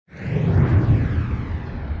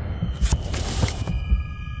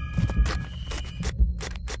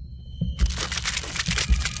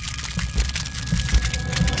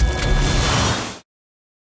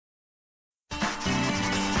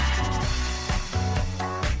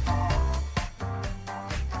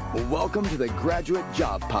Welcome to the Graduate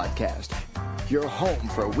Job Podcast, your home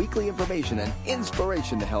for weekly information and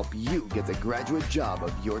inspiration to help you get the graduate job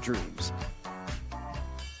of your dreams.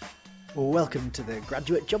 Welcome to the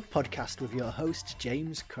Graduate Job Podcast with your host,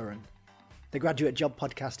 James Curran. The Graduate Job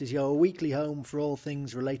Podcast is your weekly home for all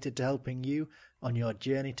things related to helping you on your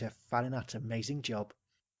journey to finding that amazing job.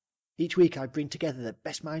 Each week I bring together the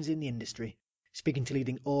best minds in the industry, speaking to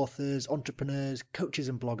leading authors, entrepreneurs, coaches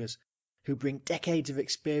and bloggers who bring decades of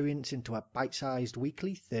experience into a bite-sized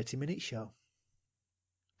weekly 30-minute show.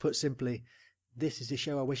 Put simply, this is the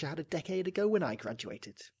show I wish I had a decade ago when I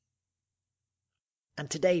graduated. And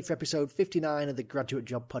today, for episode 59 of the Graduate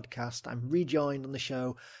Job Podcast, I'm rejoined on the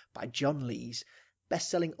show by John Lees,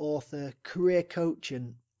 best-selling author, career coach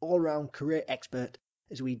and all-round career expert,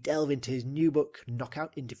 as we delve into his new book,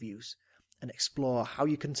 Knockout Interviews, and explore how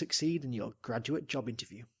you can succeed in your graduate job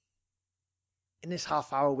interview. In this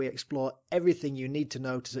half hour, we explore everything you need to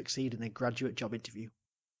know to succeed in a graduate job interview.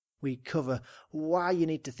 We cover why you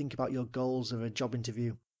need to think about your goals of a job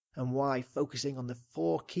interview and why focusing on the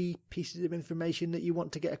 4 key pieces of information that you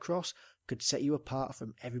want to get across could set you apart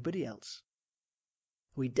from everybody else.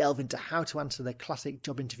 We delve into how to answer the classic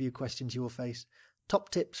job interview questions you will face, top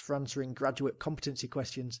tips for answering graduate competency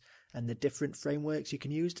questions, and the different frameworks you can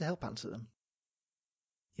use to help answer them.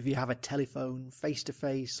 If you have a telephone,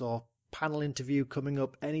 face-to-face or panel interview coming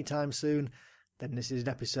up anytime soon, then this is an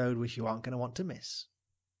episode which you aren't going to want to miss.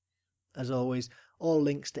 As always, all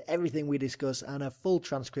links to everything we discuss and a full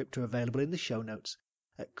transcript are available in the show notes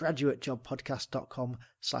at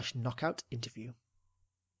graduatejobpodcast.com/knockoutinterview.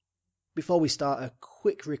 Before we start, a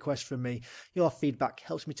quick request from me. Your feedback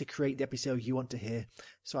helps me to create the episode you want to hear,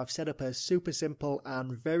 so I've set up a super simple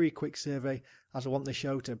and very quick survey as I want the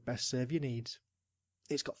show to best serve your needs.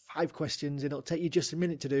 It's got 5 questions and it'll take you just a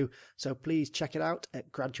minute to do, so please check it out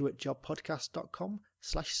at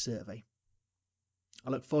graduatejobpodcast.com/survey. I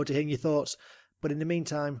look forward to hearing your thoughts, but in the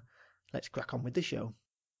meantime, let's crack on with the show.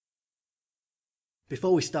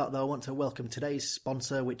 Before we start though, I want to welcome today's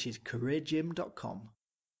sponsor, which is careergym.com.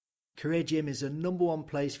 CareerGym is the #1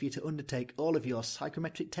 place for you to undertake all of your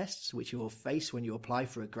psychometric tests which you will face when you apply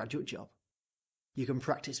for a graduate job. You can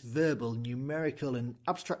practice verbal, numerical and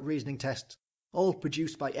abstract reasoning tests, all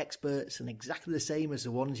produced by experts and exactly the same as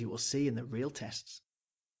the ones you will see in the real tests.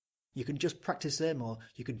 You can just practice them, or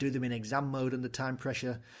you could do them in exam mode under time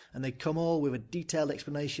pressure, and they come all with detailed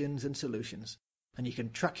explanations and solutions, and you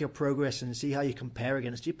can track your progress and see how you compare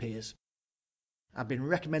against your peers. I've been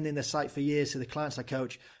recommending the site for years to the clients I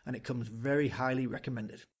coach, and it comes very highly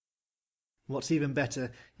recommended. What's even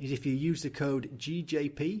better is if you use the code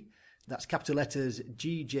GJP, that's capital letters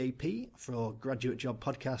GJP for Graduate Job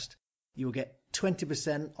Podcast, you will get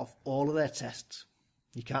 20% off all of their tests.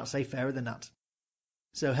 You can't say fairer than that.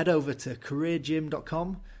 So head over to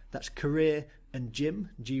careergym.com, that's career and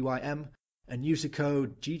gym, G-Y-M, and use the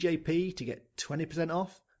code GJP to get 20%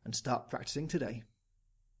 off and start practicing today.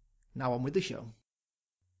 Now on with the show.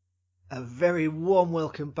 A very warm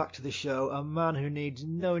welcome back to the show, a man who needs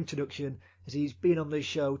no introduction as he's been on this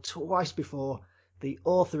show twice before, the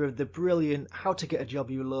author of the brilliant How to Get a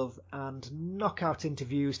Job You Love and Knockout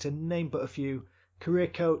Interviews, to name but a few, career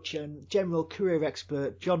coach and general career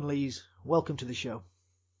expert John Lees. Welcome to the show.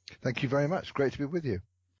 Thank you very much. Great to be with you.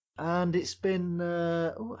 And it's been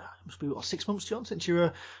must be 6 months, John, since you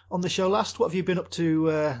were on the show last. What have you been up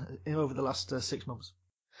to over the last 6 months?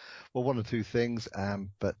 Well, one or two things,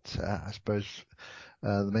 but I suppose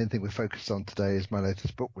the main thing we're focused on today is my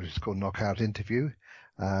latest book, which is called Knockout Interview,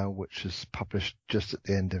 which is published just at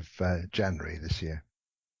the end of January this year.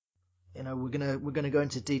 You know, we're gonna go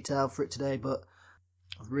into detail for it today, but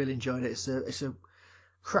I've really enjoyed it. It's a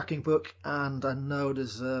cracking book, and I know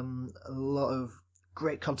there's a lot of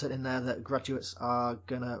great content in there that graduates are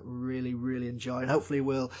gonna really enjoy, and hopefully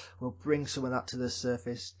we'll bring some of that to the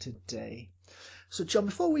surface today. So John,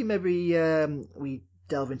 before we maybe we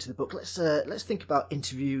delve into the book, let's think about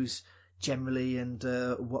interviews generally and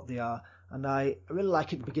what they are. And I really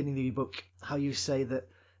like at the beginning of your book how you say that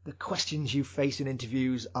the questions you face in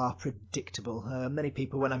interviews are predictable. Many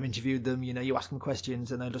people, when I've interviewed them, you ask them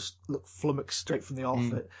questions and they just look flummoxed straight from the off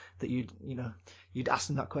that you'd ask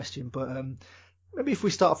them that question. But maybe if we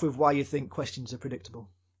start off with why you think questions are predictable.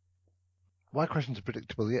 Why questions are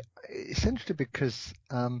predictable? Yeah, essentially because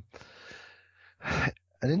an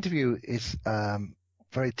interview is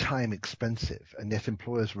very time expensive, and yet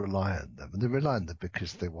employers rely on them. And they rely on them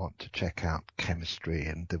because they want to check out chemistry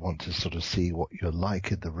and they want to sort of see what you're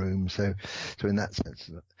like in the room. So in that sense,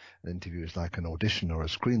 an interview is like an audition or a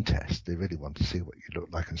screen test. They really want to see what you look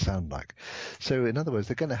like and sound like. So in other words,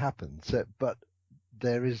 they're going to happen. But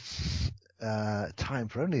there is time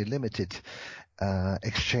for only a limited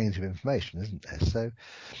exchange of information, isn't there? So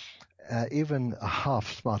even a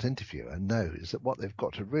half smart interviewer knows that what they've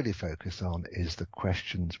got to really focus on is the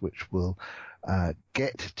questions which will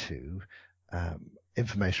get to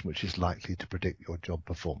information which is likely to predict your job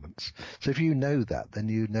performance. So if you know that, then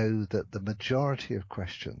you know that the majority of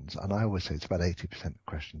questions, and I always say it's about 80% of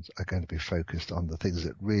questions, are going to be focused on the things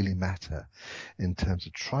that really matter in terms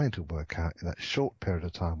of trying to work out in that short period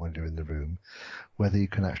of time when you're in the room whether you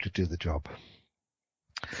can actually do the job.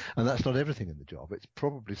 And that's not everything in the job. It's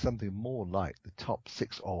probably something more like the top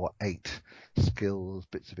 6 or 8 skills,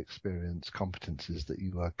 bits of experience, competencies that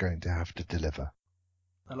you are going to have to deliver.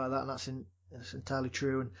 I like that, and that's entirely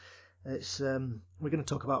true. And it's we're going to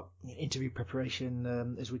talk about interview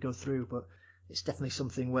preparation as we go through, but it's definitely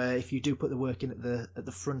something where if you do put the work in at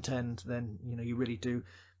the front end, then you really do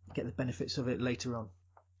get the benefits of it later on.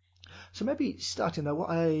 So maybe starting there,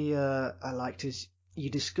 what I liked is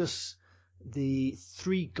you discuss the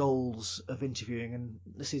 3 goals of interviewing, and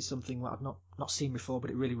this is something that I've not seen before, but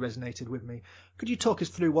it really resonated with me. Could you talk us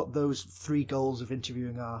through what those 3 goals of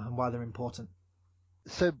interviewing are and why they're important?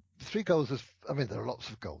 So 3 goals there are lots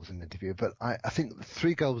of goals in an interview, but I think the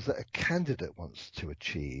 3 goals that a candidate wants to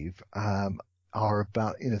achieve are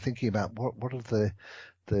about, thinking about what are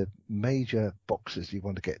the major boxes you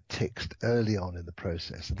want to get ticked early on in the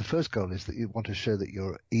process. And the first goal is that you want to show that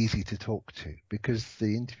you're easy to talk to, because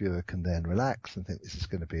the interviewer can then relax and think this is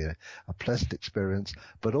going to be a pleasant experience,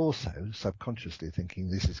 but also subconsciously thinking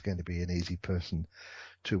this is going to be an easy person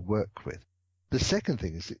to work with. The second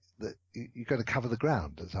thing is that you've got to cover the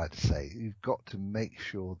ground, as I'd say. You've got to make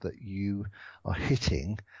sure that you are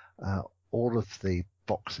hitting all of the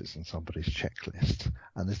boxes on somebody's checklist.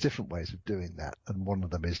 And there's different ways of doing that. And one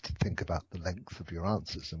of them is to think about the length of your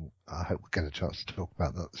answers. And I hope we'll get a chance to talk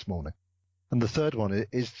about that this morning. And the third one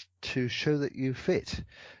is to show that you fit.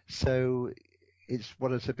 So it's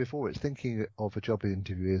what I said before, it's thinking of a job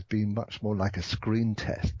interview as being much more like a screen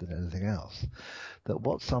test than anything else. That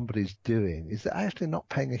what somebody's doing is they're actually not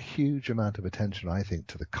paying a huge amount of attention, I think,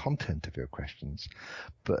 to the content of your questions,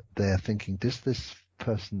 but they're thinking, does this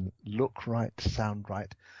person look right, sound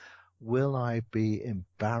right? Will I be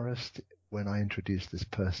embarrassed when I introduce this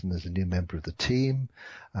person as a new member of the team?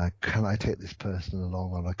 Can I take this person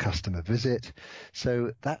along on a customer visit?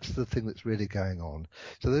 So that's the thing that's really going on.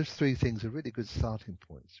 So those 3 things are really good starting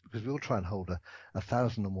points, because we all try and hold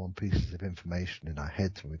 1,001 pieces of information in our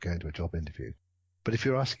heads when we go into a job interview. But if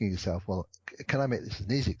you're asking yourself, well, can I make this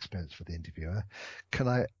an easy experience for the interviewer? Can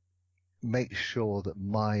I make sure that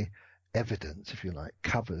my evidence, if you like,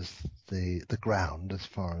 covers the ground as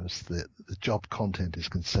far as the job content is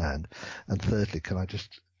concerned? And thirdly, can I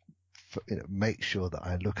just make sure that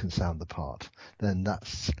I look and sound the part? Then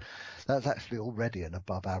that's actually already an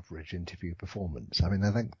above average interview performance. I mean,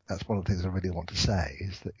 I think that's one of the things I really want to say,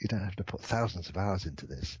 is that you don't have to put thousands of hours into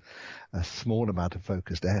this. A small amount of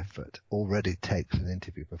focused effort already takes an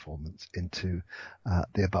interview performance into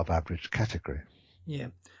the above average category. Yeah.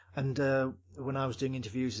 And when I was doing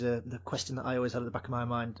interviews, the question that I always had at the back of my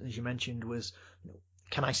mind, as you mentioned, was,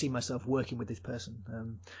 can I see myself working with this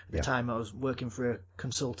person? At the time, I was working for a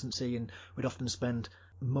consultancy, and we'd often spend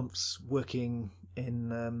months working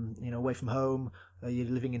in, away from home. You're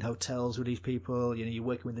living in hotels with these people. You're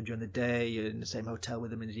working with them during the day. You're in the same hotel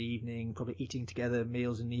with them in the evening, probably eating together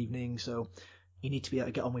meals in the evening. So you need to be able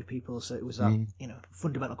to get on with people. So it was that,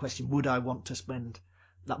 fundamental question: would I want to spend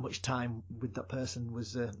that much time with that person?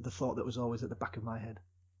 Was the thought that was always at the back of my head.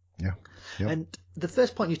 Yeah. Yep. And the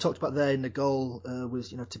first point you talked about there in the goal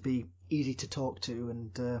was, to be easy to talk to.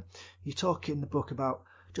 And you talk in the book about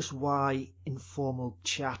just why informal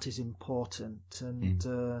chat is important. And,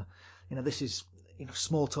 this is,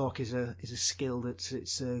 small talk is a skill that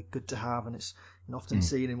it's good to have. And it's often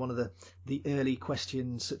seen in one of the early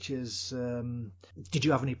questions, such as, did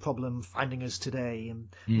you have any problem finding us today?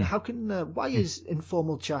 And why is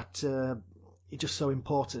informal chat just so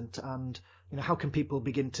important? And, how can people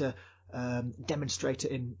begin to demonstrate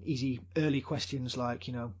it in easy early questions like,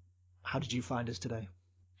 how did you find us today?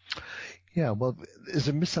 Yeah, well, there's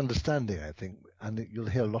a misunderstanding, I think, and you'll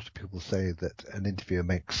hear a lot of people say that an interviewer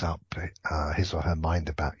makes up his or her mind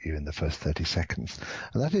about you in the first 30 seconds.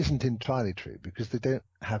 And that isn't entirely true, because they don't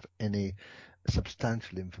have any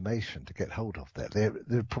substantial information to get hold of there.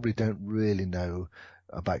 They probably don't really know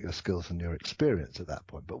about your skills and your experience at that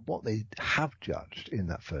point. But what they have judged in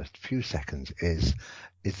that first few seconds is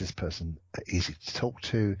this person easy to talk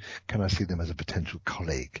to? Can I see them as a potential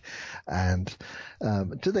colleague? And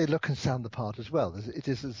do they look and sound the part as well? It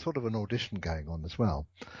is a sort of an audition going on as well.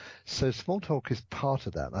 So small talk is part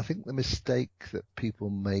of that. And I think the mistake that people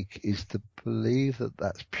make is to believe that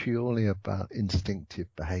that's purely about instinctive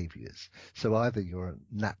behaviors. So either you're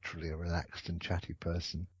naturally a relaxed and chatty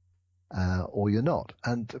person, or you're not.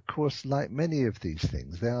 And of course, like many of these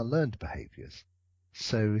things, they are learned behaviors.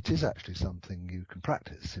 So it is actually something you can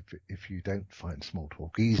practice if you don't find small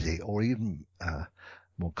talk easy, or even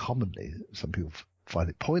more commonly, some people find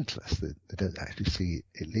it pointless. They don't actually see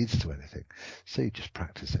it leads to anything. So you just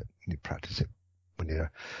practice it. You practice it when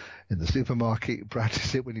you're in the supermarket, you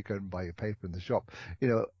practice it when you go and buy your paper in the shop.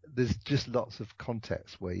 There's just lots of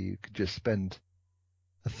contexts where you could just spend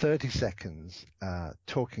 30 seconds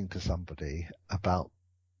talking to somebody about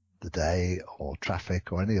the day or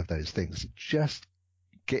traffic or any of those things. It just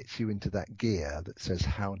gets you into that gear that says,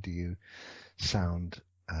 how do you sound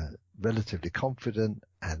relatively confident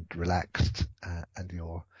and relaxed, and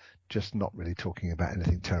you're just not really talking about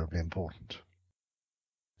anything terribly important.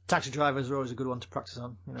 Taxi drivers are always a good one to practice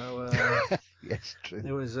on. Yes, true.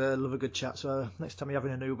 They always love a good chat. So next time you're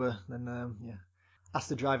having an Uber, then ask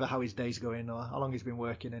the driver how his day's going or how long he's been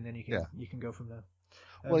working, and then you can go from there.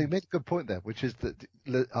 Well, you made a good point there, which is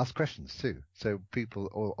that ask questions too. So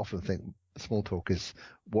people often think small talk is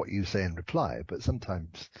what you say in reply, but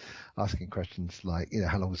sometimes asking questions like,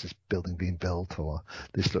 how long has this building been built, or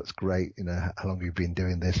this looks great, how long have you been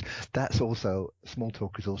doing this? That's also, small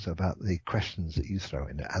talk is also about the questions that you throw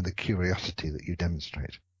in and the curiosity that you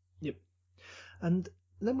demonstrate. Yep. And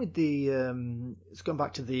then with it's going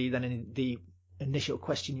back to the initial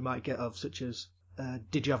question you might get of such as,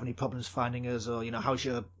 did you have any problems finding us, or how's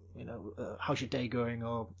your day going,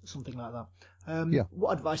 or something like that.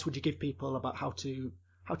 What advice would you give people about how to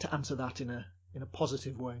answer that in a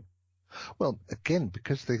positive way? Well, again,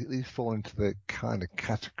 because these fall into the kind of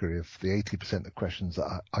category of the 80% of questions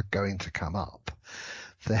that are going to come up,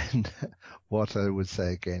 then what I would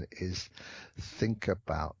say again is think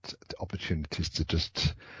about the opportunities to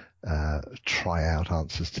just try out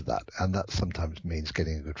answers to that, and that sometimes means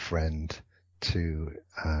getting a good friend to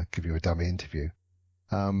give you a dummy interview,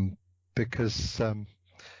 because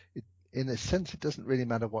in a sense it doesn't really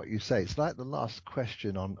matter what you say. It's like the last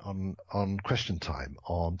question on Question Time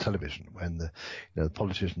on television, when the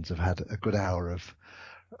politicians have had a good hour of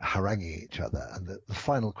haranguing each other, and the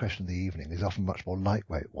final question of the evening is often much more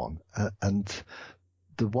lightweight one, and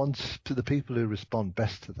the people who respond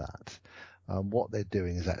best to that, what they're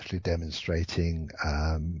doing is actually demonstrating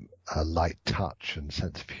a light touch and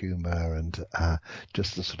sense of humour and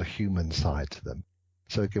just the sort of human side to them.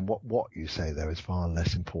 So again, what you say there is far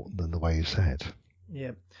less important than the way you say it.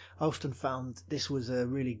 Yeah, I often found this was a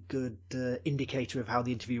really good indicator of how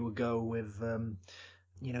the interview would go with,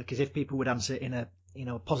 because if people would answer in a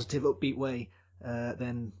positive, upbeat way,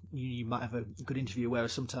 then you might have a good interview.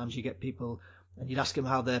 Whereas sometimes you get people and you'd ask them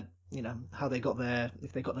how they got there,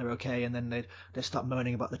 if they got there okay, and then they'd start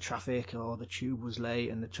moaning about the traffic, or the tube was late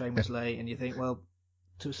and the train was late, and you think, well,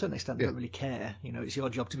 to a certain extent, they don't really care. It's your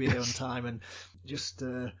job to be there on time, and just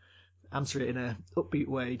answer it in a upbeat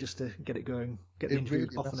way, just to get it going, get the interview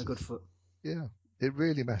really off on a good foot. Yeah, it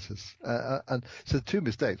really matters. And so the two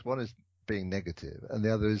mistakes: one is being negative, and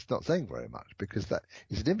the other is not saying very much, because that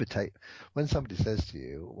is an invitation. When somebody says to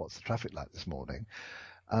you, "What's the traffic like this morning?"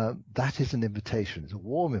 That is an invitation. It's a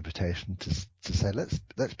warm invitation to say,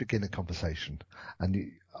 let's begin a conversation.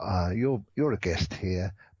 And you're a guest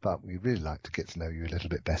here, but we'd really like to get to know you a little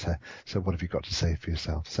bit better. So what have you got to say for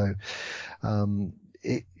yourself? So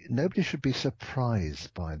nobody should be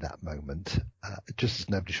surprised by that moment, just as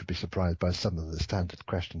nobody should be surprised by some of the standard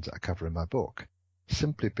questions that I cover in my book.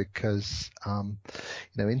 Simply because,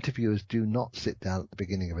 interviewers do not sit down at the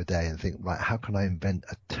beginning of a day and think, right, how can I invent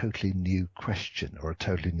a totally new question or a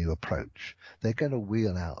totally new approach? They're going to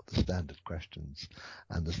wheel out the standard questions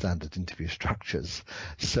and the standard interview structures.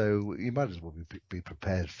 So you might as well be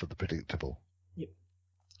prepared for the predictable. Yep.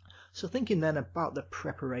 So thinking then about the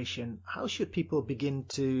preparation, how should people begin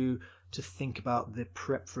to think about the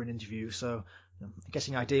prep for an interview? So I'm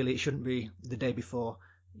guessing ideally it shouldn't be the day before.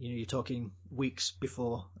 You're talking weeks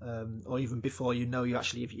before, or even before you've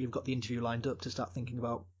got the interview lined up, to start thinking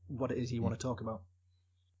about what it is you want to talk about.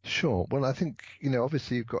 Sure. Well, I think,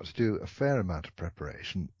 obviously you've got to do a fair amount of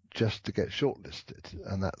preparation just to get shortlisted,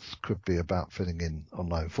 and that could be about filling in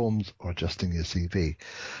online forms or adjusting your CV.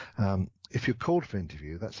 If you're called for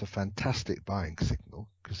interview, that's a fantastic buying signal,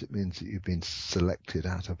 because it means that you've been selected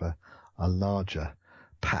out of a larger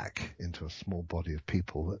pack into a small body of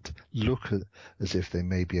people that look as if they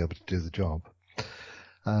may be able to do the job.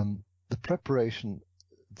 The preparation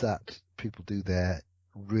that people do there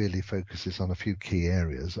really focuses on a few key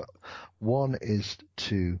areas. One is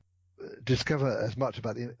to discover as much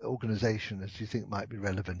about the organization as you think might be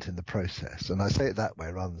relevant in the process. And I say it that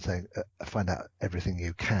way rather than saying find out everything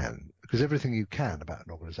you can, because everything you can about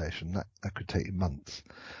an organization, that could take you months,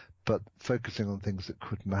 but focusing on things that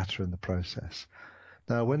could matter in the process.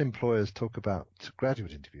 Now, when employers talk about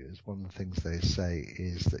graduate interviews, one of the things they say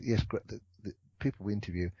is that, yes, the people we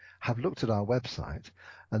interview have looked at our website,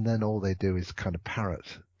 and then all they do is kind of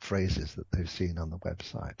parrot phrases that they've seen on the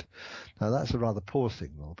website. Now, that's a rather poor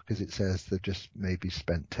signal, because it says they've just maybe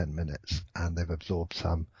spent 10 minutes and they've absorbed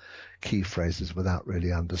some key phrases without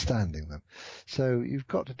really understanding them. So you've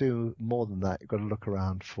got to do more than that. You've got to look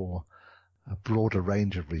around for a broader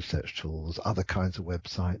range of research tools, other kinds of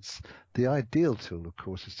websites. The ideal tool, of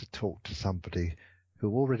course, is to talk to somebody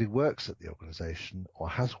who already works at the organization or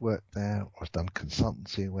has worked there or has done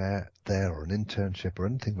consultancy there or an internship or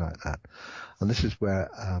anything like that. And this is where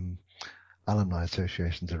alumni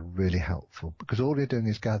associations are really helpful, because all you're doing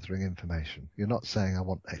is gathering information. You're not saying, I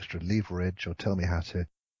want extra leverage, or tell me how to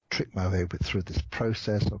trick my way through this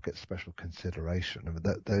process or get special consideration. I mean,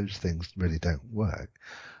 those things really don't work.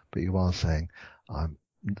 But you are saying, I'm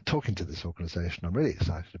talking to this organization, I'm really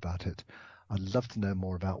excited about it. I'd love to know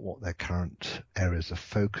more about what their current areas of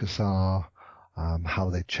focus are, how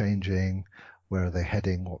are they changing, where are they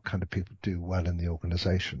heading, what kind of people do well in the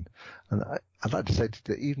organization. And I'd like to say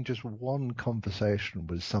that even just one conversation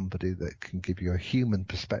with somebody that can give you a human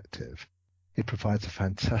perspective, it provides a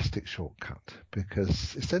fantastic shortcut,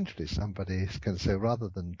 because essentially somebody is going to say, rather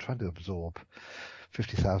than trying to absorb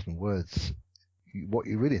 50,000 words, what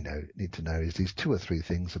you really need to know is these 2 or 3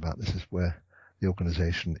 things about this is where the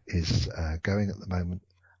organization is going at the moment,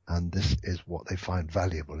 and this is what they find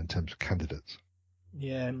valuable in terms of candidates.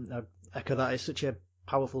 Yeah, I echo that. It's such a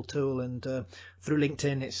powerful tool, and through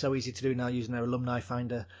LinkedIn it's so easy to do now, using their alumni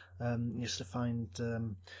finder, just to find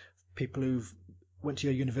people who've went to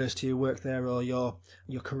your university who work there, or your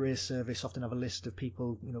career service often have a list of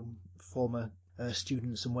people, former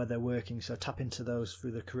students and where they're working, so tap into those through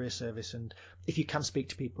the career service. And if you can speak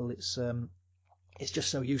to people, it's just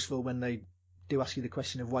so useful when they do ask you the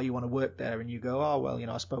question of why you want to work there, and you go, oh well,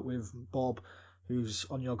 I spoke with Bob, who's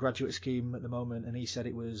on your graduate scheme at the moment, and he said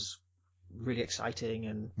it was really exciting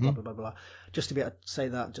and blah blah blah blah. Just to be able to say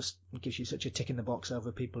that just gives you such a tick in the box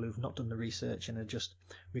over people who've not done the research and are just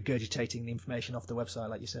regurgitating the information off the website,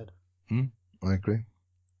 like you said. I agree.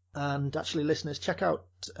 And actually, listeners, check out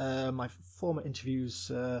my former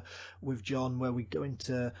interviews with John, where we go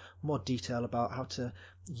into more detail about how to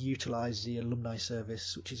utilize the alumni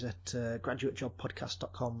service, which is at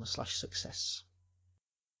graduatejobpodcast.com/success.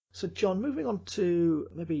 So, John, moving on to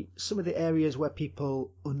maybe some of the areas where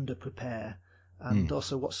people under-prepare, and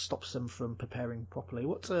also what stops them from preparing properly.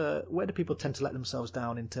 Where do people tend to let themselves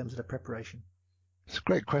down in terms of their preparation? It's a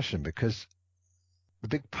great question, because the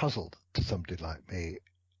big puzzle to somebody like me,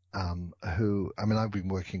 I've been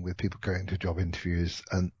working with people going to job interviews,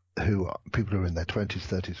 and people who are in their 20s,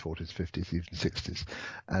 30s, 40s, 50s, even 60s.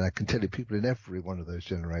 And I can tell you, people in every one of those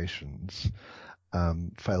generations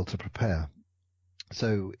fail to prepare.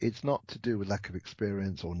 So it's not to do with lack of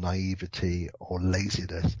experience or naivety or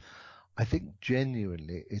laziness. I think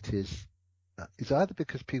genuinely it's either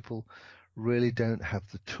because people really don't have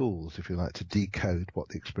the tools, if you like, to decode what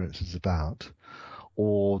the experience is about,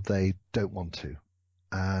 or they don't want to.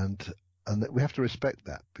 And we have to respect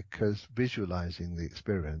that, because visualizing the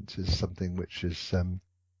experience is something which is a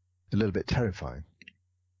little bit terrifying.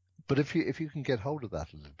 But if you can get hold of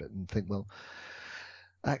that a little bit and think, well,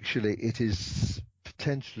 actually it is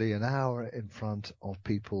potentially an hour in front of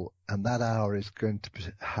people, and that hour is going to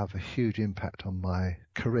have a huge impact on my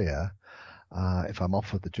career. If I'm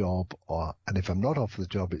offered the job, and if I'm not offered the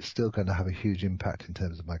job, it's still going to have a huge impact in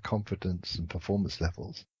terms of my confidence and performance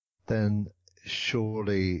levels. Then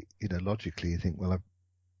surely, logically you think, well,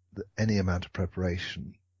 any amount of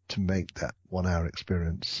preparation to make that 1 hour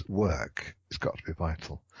experience work has got to be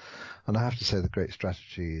vital. And I have to say the great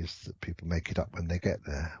strategy is that people make it up when they get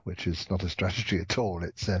there, which is not a strategy at all.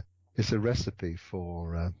 It's a recipe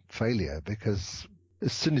for failure, because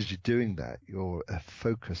as soon as you're doing that, your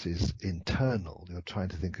focus is internal. You're trying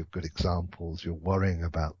to think of good examples. You're worrying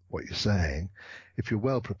about what you're saying. If you're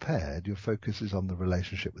well prepared, your focus is on the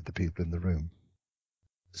relationship with the people in the room.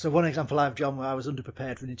 So one example I have, John, where I was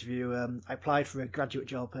underprepared for an interview, I applied for a graduate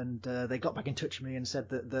job, and they got back in touch with me and said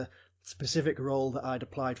that the specific role that I'd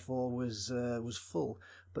applied for was full,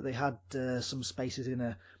 but they had some spaces in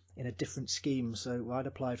a in a different scheme. So I'd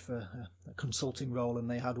applied for a consulting role, and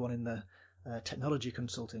they had one in the technology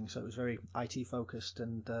consulting. So it was very IT focused,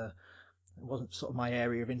 and it wasn't sort of my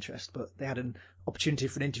area of interest, but they had an opportunity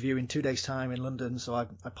for an interview in 2 days' time in London. So I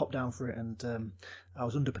popped down for it, and I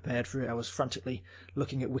was underprepared for it. I was frantically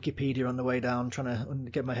looking at Wikipedia on the way down, trying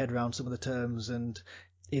to get my head around some of the terms. And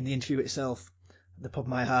in the interview itself, the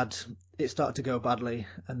problem I had, it started to go badly.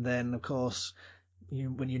 And then, of course,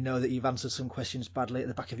 when you know that you've answered some questions badly, at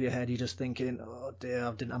the back of your head, you're just thinking, oh dear,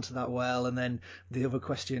 I didn't answer that well. And then the other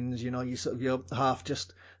questions, you're half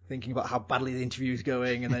just thinking about how badly the interview is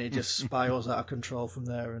going, and then it just spirals out of control from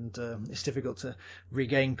there. And it's difficult to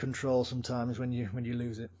regain control sometimes when you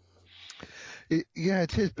lose it. Yeah,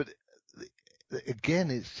 it is. But again,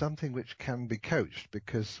 it's something which can be coached,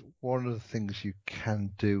 because one of the things you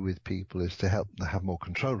can do with people is to help them have more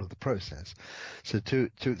control of the process. So two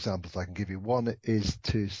examples I can give you. One is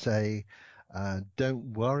to say,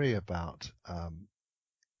 don't worry about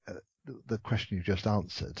the question you just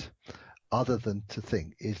answered, other than to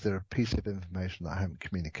think, is there a piece of information that I haven't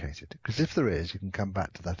communicated? Because if there is, you can come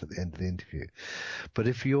back to that at the end of the interview. But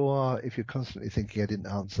if you're constantly thinking, I didn't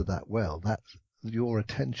answer that well, that's your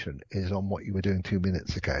attention is on what you were doing 2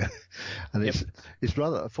 minutes ago. And Yep. it's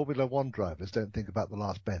rather, Formula One drivers don't think about the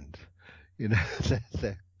last bend.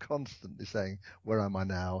 They're constantly saying, where am I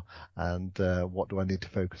now? And what do I need to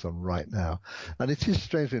focus on right now? And it is,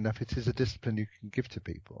 strangely enough, it is a discipline you can give to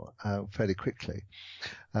people fairly quickly.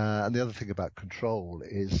 And the other thing about control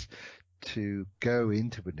is to go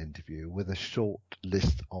into an interview with a short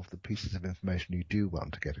list of the pieces of information you do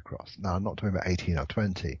want to get across. Now, I'm not talking about 18 or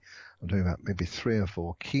 20. I'm talking about maybe 3 or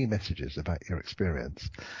 4 key messages about your experience,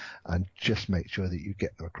 and just make sure that you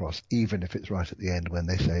get them across, even if it's right at the end when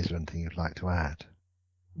they say, is there anything you'd like to add?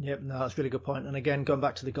 Yep, no, that's a really good point. And again, going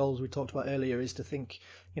back to the goals we talked about earlier, is to think,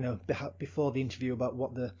 before the interview about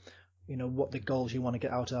what the goals you want to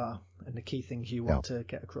get out are, and the key things you want to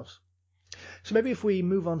get across. So maybe if we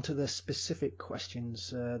move on to the specific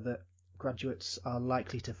questions that graduates are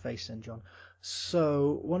likely to face then, John.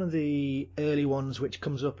 So one of the early ones which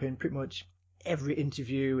comes up in pretty much every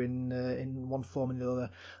interview in one form or the other,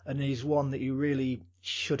 and is one that you really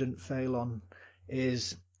shouldn't fail on,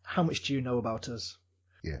 is how much do you know about us?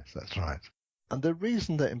 Yes, that's right. And the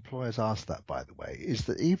reason that employers ask that, by the way, is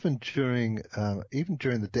that even during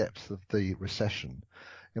the depths of the recession,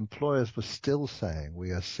 employers were still saying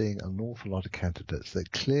we are seeing an awful lot of candidates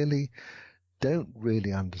that clearly don't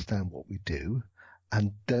really understand what we do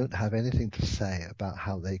and don't have anything to say about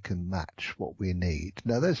how they can match what we need.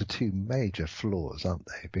 Now, those are 2 major flaws, aren't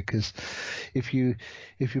they? Because if you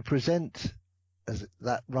present as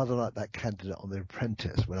that, rather like that candidate on The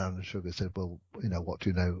Apprentice, when Alan Sugar said, well, what do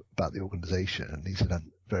you know about the organisation? And he said,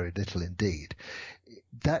 very little indeed.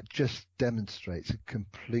 That just demonstrates a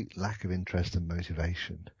complete lack of interest and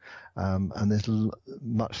motivation. And there's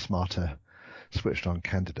much smarter switched on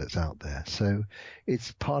candidates out there. So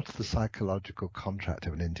it's part of the psychological contract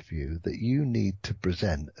of an interview that you need to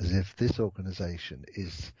present as if this organisation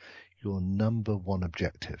is your number one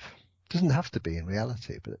objective. Doesn't have to be in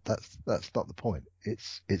reality, but that's not the point.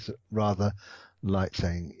 It's rather like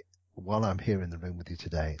saying, while I'm here in the room with you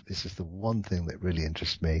today, this is the one thing that really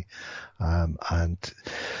interests me. And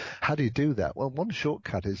how do you do that? Well, one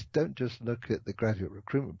shortcut is don't just look at the graduate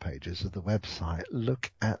recruitment pages of the website.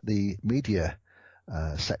 Look at the media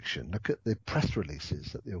section. Look at the press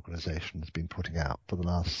releases that the organisation has been putting out for the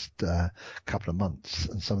last couple of months,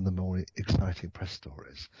 and some of the more exciting press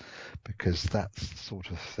stories, because that's the sort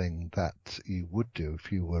of thing that you would do if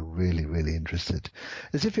you were really, really interested.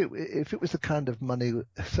 As if it was the kind of money,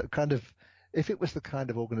 if it was the kind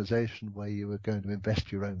of organisation where you were going to invest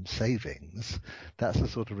your own savings, that's the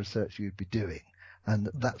sort of research you'd be doing, and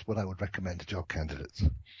that's what I would recommend to job candidates.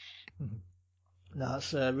 Mm-hmm. No,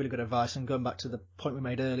 that's really good advice. And going back to the point we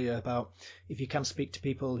made earlier about if you can speak to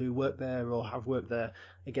people who work there or have worked there,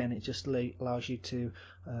 again, it just allows you to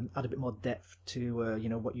add a bit more depth to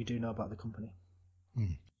what you do know about the company.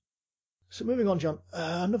 Mm. So moving on, John,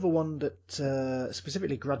 another one that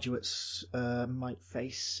specifically graduates might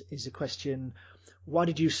face is the question, why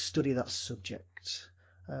did you study that subject?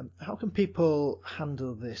 How can people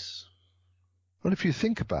handle this? Well, if you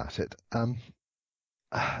think about it,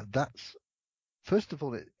 that's, first of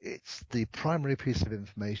all, it's the primary piece of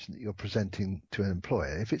information that you're presenting to an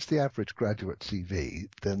employer. If it's the average graduate CV,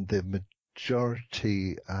 then the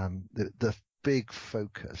majority, the big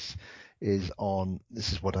focus is on,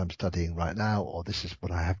 this is what I'm studying right now, or this is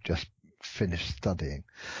what I have just finished studying.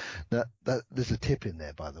 Now, there's a tip in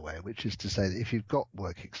there, by the way, which is to say that if you've got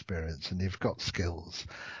work experience and you've got skills,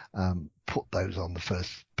 put those on the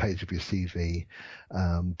first page of your CV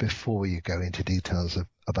before you go into details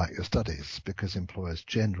about your studies, because employers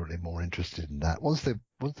generally more interested in that. Once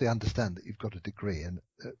they understand that you've got a degree and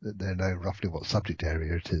they know roughly what subject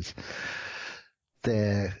area it is,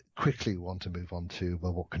 they quickly want to move on to,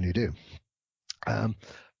 well, what can you do?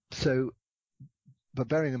 But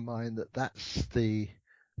bearing in mind that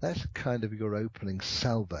that's kind of your opening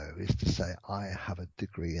salvo, is to say, I have a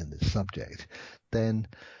degree in this subject, then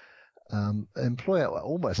an employer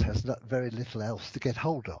almost has very little else to get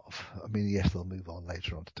hold of. I mean, yes, they'll move on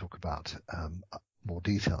later on to talk about more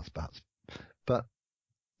details about it, but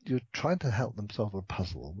you're trying to help them solve a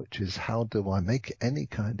puzzle, which is, how do I make any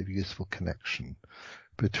kind of useful connection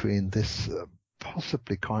between this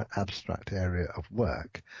possibly quite abstract area of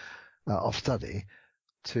work, of study,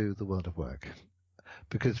 to the world of work?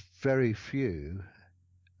 Because very few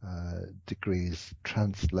degrees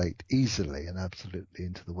translate easily and absolutely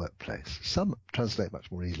into the workplace. Some translate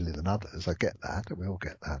much more easily than others. I get that, and we all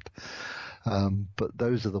get that. But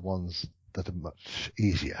those are the ones that are much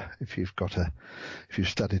easier. If you've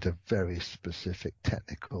studied a very specific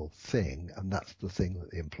technical thing, and that's the thing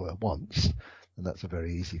that the employer wants, then that's a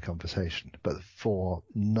very easy conversation. But for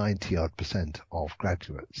 90% of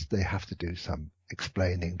graduates, they have to do some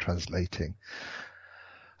explaining, translating.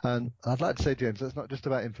 And I'd like to say, James, that's not just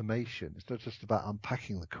about information. It's not just about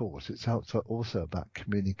unpacking the course. It's also about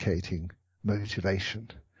communicating motivation.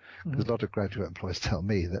 Because a lot of graduate employers tell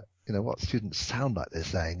me that, what students sound like they're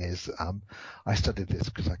saying is, I studied this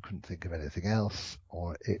because I couldn't think of anything else,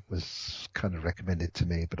 or it was kind of recommended to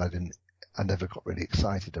me, but I never got really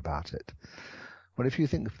excited about it. Well, if you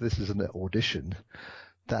think of this as an audition,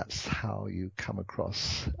 that's how you come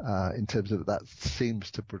across, in terms of that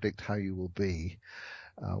seems to predict how you will be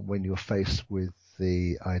when you're faced with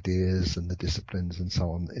the ideas and the disciplines and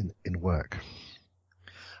so on in work.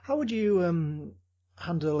 How would you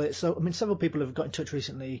handle it? So, I mean, several people have got in touch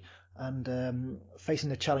recently and facing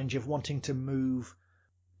the challenge of wanting to move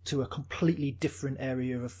to a completely different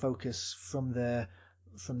area of focus from their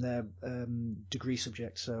degree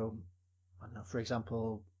subject. So, I don't know, for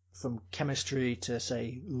example, from chemistry to,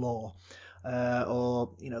 say, law,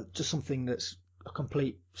 or just something that's a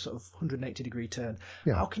complete sort of 180-degree turn.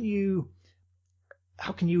 Yeah. How can you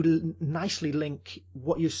nicely link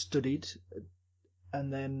what you've studied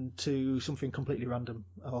and then to something completely random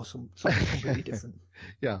or something completely different?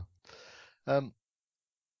 Yeah.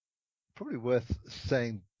 Probably worth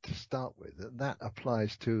saying to start with that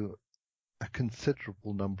applies to a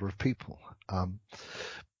considerable number of people.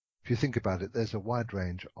 If you think about it, there's a wide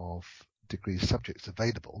range of degree subjects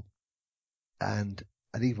available, and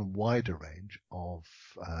an even wider range of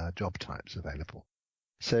job types available.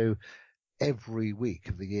 So every week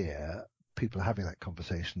of the year, people are having that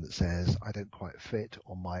conversation that says, I don't quite fit,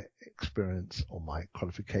 or my experience or my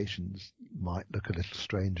qualifications might look a little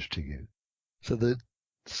strange to you. So the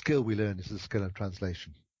skill we learn is the skill of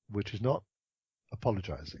translation, which is not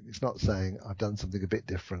apologizing. It's not saying I've done something a bit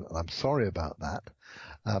different and I'm sorry about that,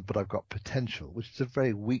 but I've got potential, which is a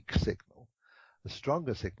very weak signal. The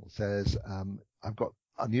stronger signal says, I've got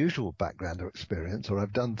unusual background or experience, or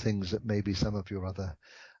I've done things that maybe some of your other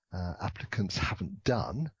applicants haven't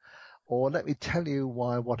done, or let me tell you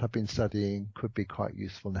why what I've been studying could be quite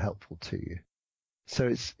useful and helpful to you.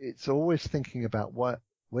 So it's always thinking about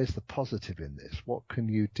where's the positive in this? What can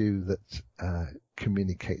you do that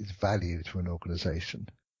communicates value to an organization?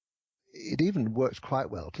 It even works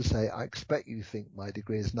quite well to say, I expect you think my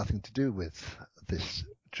degree has nothing to do with this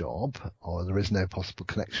job, or there is no possible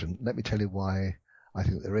connection. Let me tell you why I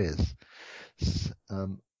think there is.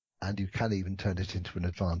 And you can even turn it into an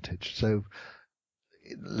advantage. So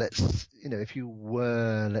if you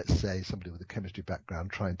were, let's say, somebody with a chemistry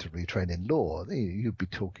background trying to retrain in law, you'd be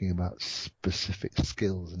talking about specific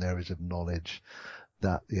skills and areas of knowledge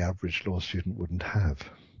that the average law student wouldn't have.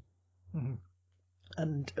 Mm-hmm.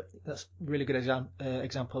 And that's a really good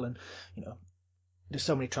example. And, there's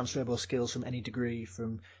so many transferable skills from any degree,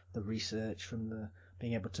 from the research, from the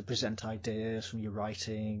being able to present ideas, from your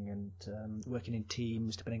writing and working in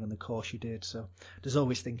teams, depending on the course you did. So there's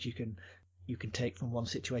always things you can take from one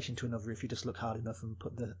situation to another if you just look hard enough and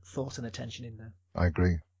put the thought and attention in there. I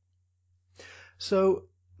agree. So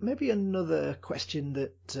maybe another question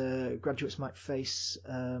that graduates might face,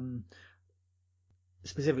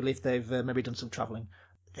 specifically if they've maybe done some travelling.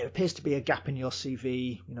 There appears to be a gap in your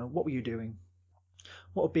CV. What were you doing?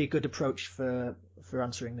 What would be a good approach for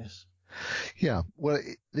answering this? Yeah, well,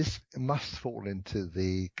 this must fall into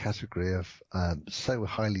the category of so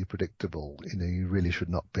highly predictable. You really should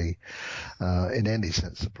not be in any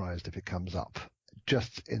sense surprised if it comes up.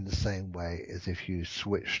 Just in the same way as if you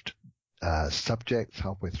switched subjects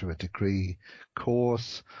halfway through a degree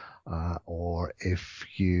course, or if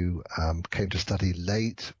you came to study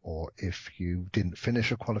late, or if you didn't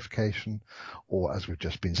finish a qualification, or as we've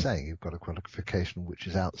just been saying, you've got a qualification which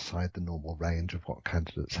is outside the normal range of what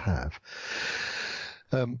candidates have.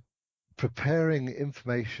 Preparing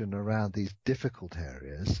information around these difficult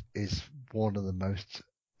areas is one of the most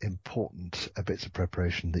important bits of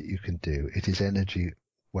preparation that you can do. It is energy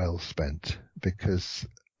well spent, because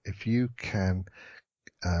if you can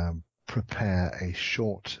prepare a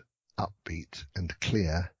short, upbeat and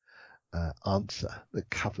clear answer that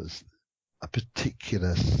covers a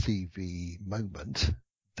particular CV moment,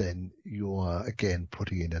 then you're again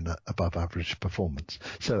putting in an above average performance.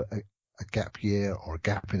 So a gap year or a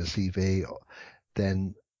gap in a CV,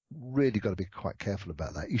 then really got to be quite careful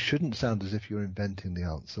about that. You shouldn't sound as if you're inventing the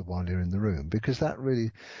answer while you're in the room, because that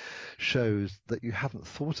really shows that you haven't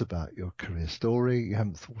thought about your career story, you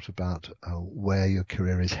haven't thought about where your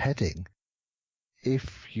career is heading.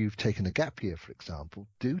 If you've taken a gap year, for example,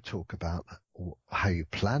 do talk about how you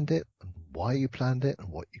planned it and why you planned it and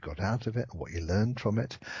what you got out of it and what you learned from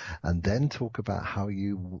it, and then talk about how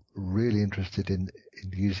you really interested in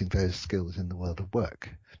using those skills in the world of work,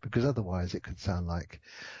 because otherwise it could sound like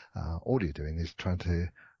all you're doing is trying to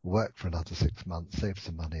work for another 6 months, save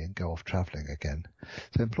some money and go off traveling again.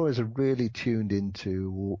 So employers are really tuned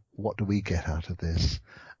into what do we get out of this,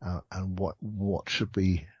 and what should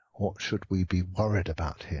we be worried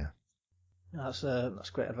about here? That's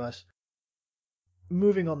great advice.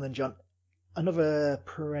 Moving on then, John. Another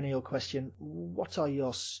perennial question. What are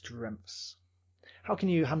your strengths? How can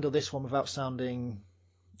you handle this one without sounding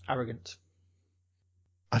arrogant?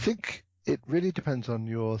 I think it really depends on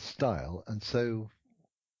your style. And so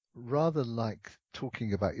rather like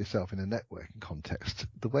talking about yourself in a networking context,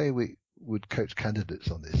 the way we would coach candidates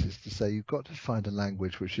on this is to say you've got to find a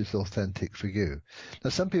language which is authentic for you. Now,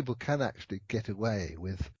 some people can actually get away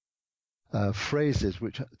with phrases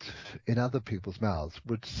which in other people's mouths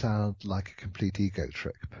would sound like a complete ego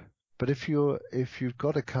trip. But if you've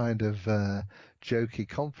got a kind of jokey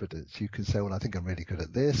confidence, you can say, well, I think I'm really good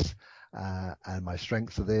at this, and my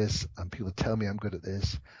strengths are this, and people tell me I'm good at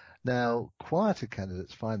this. Now, quieter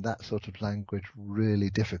candidates find that sort of language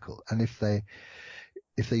really difficult, and if they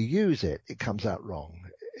use it, it comes out wrong.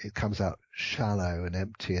 It comes out shallow and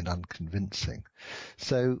empty and unconvincing.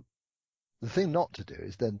 So the thing not to do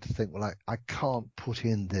is then to think, well, I can't put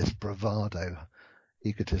in this bravado,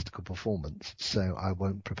 egotistical performance, so I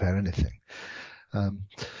won't prepare anything.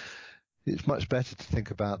 It's much better to think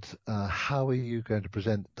about how are you going to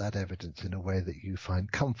present that evidence in a way that you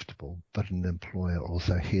find comfortable, but an employer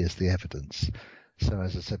also hears the evidence. So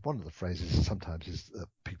as I said, one of the phrases sometimes is that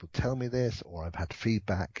people tell me this, or I've had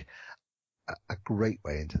feedback. A great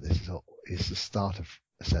way into this is the start of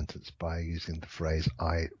a sentence by using the phrase,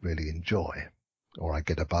 I really enjoy, or I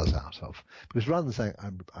get a buzz out of. Because rather than saying,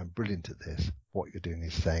 I'm brilliant at this, what you're doing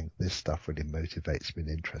is saying, this stuff really motivates me and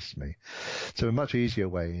interests me. So a much easier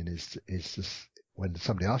way in is just when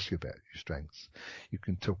somebody asks you about your strengths, you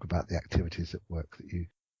can talk about the activities at work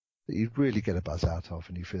that you really get a buzz out of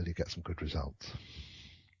and you feel you get some good results.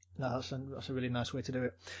 No, that's a really nice way to do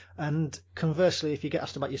it. And conversely, if you get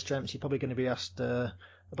asked about your strengths, you're probably going to be asked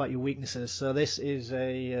about your weaknesses. So this is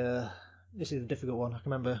a difficult one. I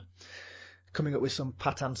can remember coming up with some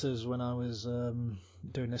pat answers when I was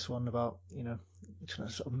doing this one about, trying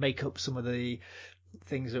to sort of make up some of the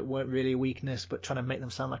things that weren't really a weakness, but trying to make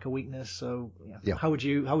them sound like a weakness. So yeah. How would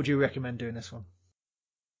you recommend doing this one?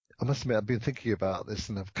 I must admit, I've been thinking about this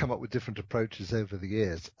and I've come up with different approaches over the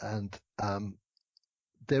years. And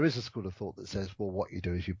there is a school of thought that says, well, what you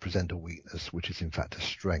do is you present a weakness, which is in fact a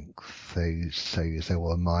strength. So you say,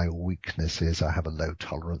 well, my weakness is I have a low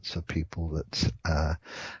tolerance for people that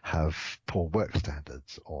have poor work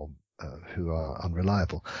standards or who are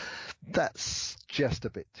unreliable. That's just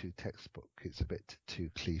a bit too textbook. It's a bit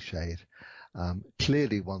too cliched.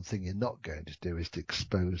 Clearly, one thing you're not going to do is to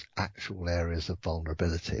expose actual areas of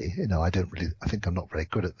vulnerability. I think I'm not very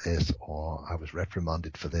good at this, or I was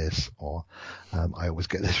reprimanded for this, or I always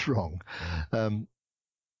get this wrong. The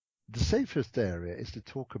safest area is to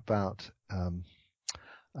talk about,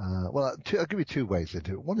 I'll give you two ways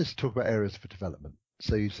into it. One is to talk about areas for development.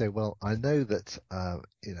 So you say, well, I know that, I'm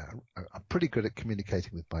pretty good at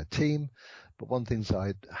communicating with my team, but one thing that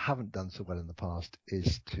I haven't done so well in the past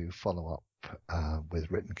is to follow up with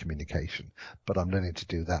written communication, but I'm learning to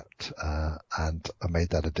do that, and I made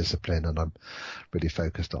that a discipline, and I'm really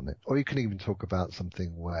focused on it. Or you can even talk about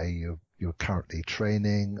something where you're currently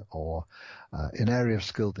training, or an area of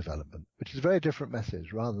skill development, which is a very different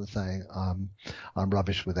message. Rather than saying I'm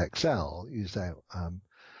rubbish with Excel, you say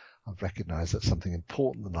I've recognized that's something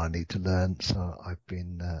important that I need to learn, so I've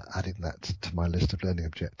been adding that to my list of learning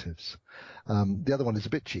objectives. The other one is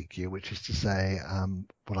a bit cheekier, which is to say,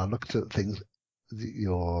 well, I looked at things that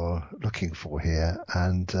you're looking for here,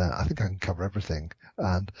 and I think I can cover everything.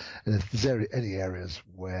 And if there's any areas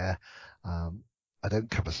where I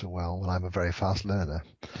don't cover so well, I'm a very fast learner.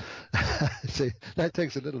 So that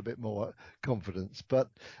takes a little bit more confidence. But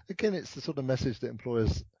again, it's the sort of message that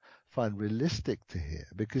employers find realistic to hear,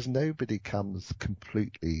 because nobody comes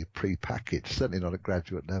completely pre-packaged, certainly not at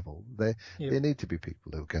graduate level. They need to be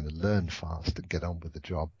people who are going to learn fast and get on with the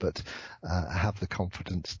job, but have the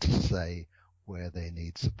confidence to say where they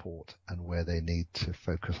need support and where they need to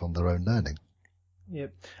focus on their own learning. Yeah,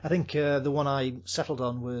 I think the one I settled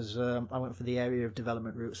on was I went for the area of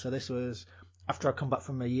development route. So this was after I come back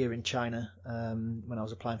from a year in China, when I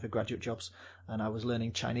was applying for graduate jobs, and I was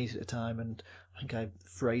learning Chinese at the time, and I think I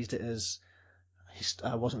phrased it as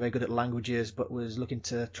I wasn't very good at languages, but was looking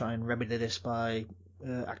to try and remedy this by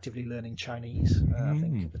actively learning Chinese, I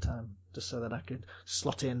think at the time, just so that I could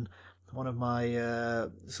slot in one of my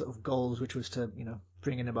sort of goals, which was to,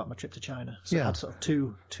 bring in about my trip to China. So I had sort of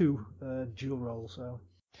two dual roles. So.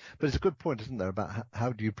 But it's a good point, isn't there, about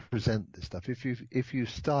how do you present this stuff? If you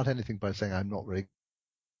start anything by saying I'm not very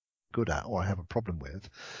good at, or I have a problem with,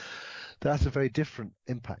 that's a very different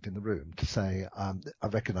impact in the room to say I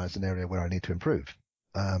recognise an area where I need to improve,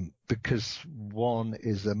 because one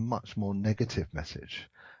is a much more negative message.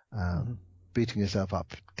 Beating yourself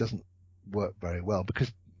up doesn't work very well,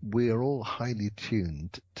 because we are all highly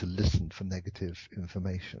tuned to listen for negative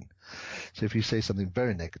information. So if you say something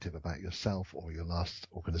very negative about yourself or your last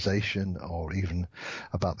organization, or even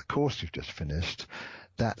about the course you've just finished,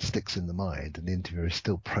 that sticks in the mind, and the interviewer is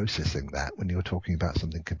still processing that when you're talking about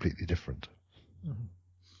something completely different.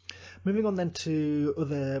 Moving on then to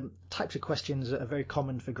other types of questions that are very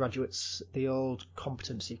common for graduates, the old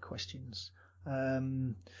competency questions.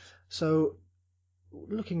 So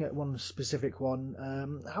looking at one specific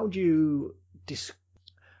one, how do you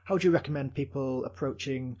recommend people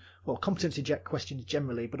approaching competency questions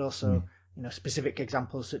generally, but also specific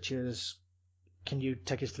examples such as, can you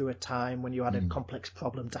take us through a time when you had a complex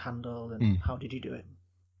problem to handle, and how did you do it?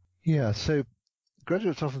 Yeah, so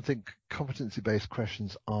graduates often think competency-based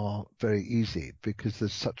questions are very easy because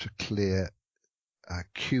there's such a clear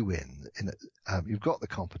cue in it. You've got the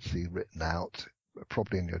competency written out,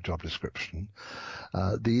 probably in your job description.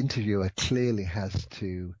 The interviewer clearly has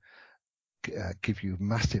to give you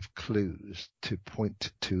massive clues to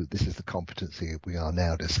point to, this is the competency we are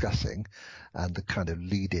now discussing, and the kind of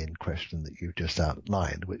lead-in question that you just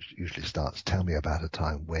outlined, which usually starts, tell me about a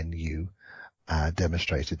time when you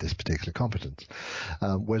demonstrated this particular competence.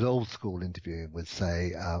 Whereas old school interviewing would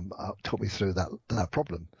say, talk me through that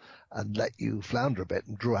problem, and let you flounder a bit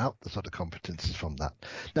and draw out the sort of competences from that.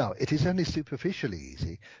 Now, it is only superficially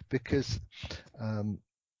easy because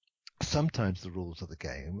sometimes the rules of the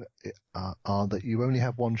game are that you only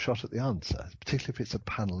have one shot at the answer, particularly if it's a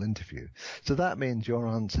panel interview. So that means your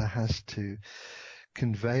answer has to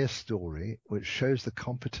convey a story which shows the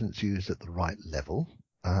competence used at the right level,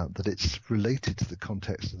 that it's related to the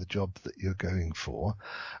context of the job that you're going for,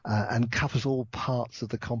 and covers all parts of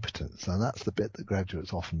the competence. And that's the bit that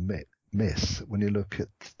graduates often miss when you look at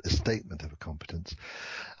a statement of a competence.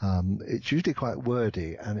 It's usually quite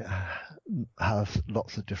wordy, and it has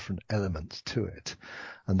lots of different elements to it.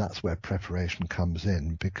 And that's where preparation comes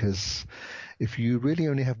in, because if you really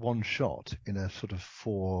only have one shot in a sort of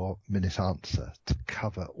 4-minute answer to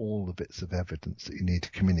cover all the bits of evidence that you need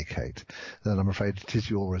to communicate, then I'm afraid it is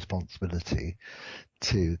your responsibility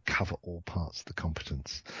to cover all parts of the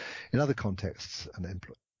competence. In other contexts, an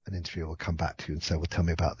interviewer will come back to you and say, well, tell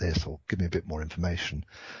me about this, or give me a bit more information.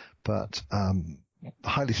 But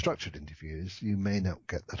highly structured interviews, you may not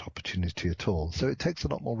get that opportunity at all. So it takes a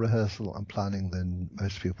lot more rehearsal and planning than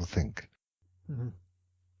most people think. Mm-hmm.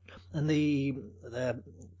 And the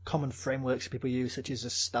common frameworks people use, such as a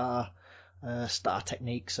STAR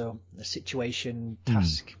technique, so a situation,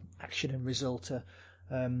 task, action, and result,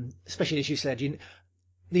 especially as you said,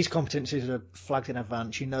 these competencies are flagged in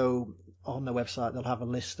advance. You know on their website, they'll have a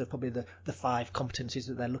list of probably the 5 competencies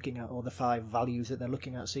that they're looking at, or the 5 values that they're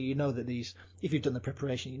looking at. So you know that these, if you've done the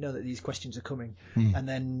preparation, you know that these questions are coming, and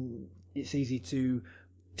then it's easy to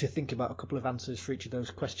think about a couple of answers for each of those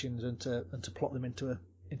questions and to plot them into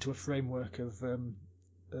a framework of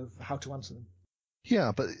how to answer them.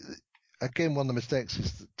 Yeah, but again, one of the mistakes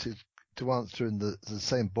is to answer in the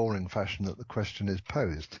same boring fashion that the question is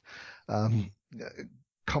posed.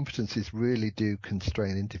 Competencies really do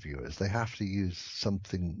constrain interviewers. They have to use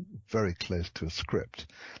something very close to a script.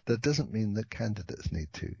 That doesn't mean that candidates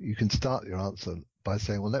need to. You can start your answer by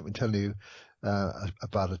saying, well, let me tell you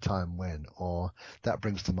about a time when, or that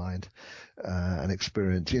brings to mind an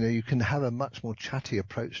experience. You can have a much more chatty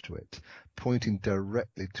approach to it, pointing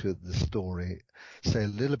directly to the story, say a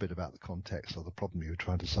little bit about the context or the problem you were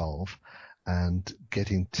trying to solve, and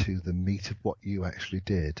getting to the meat of what you actually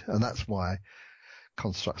did. And that's why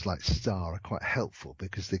constructs like STAR are quite helpful,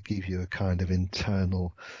 because they give you a kind of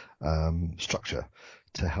internal structure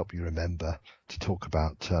to help you remember to talk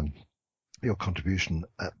about your contribution.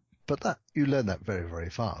 But that you learn that very, very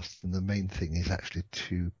fast. And the main thing is actually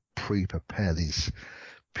to prepare these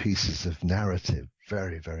pieces of narrative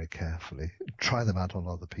very, very carefully. Try them out on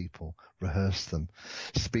other people, rehearse them,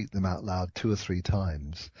 speak them out loud 2 or 3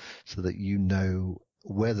 times so that you know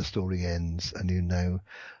where the story ends and you know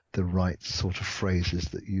the right sort of phrases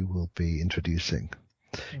that you will be introducing.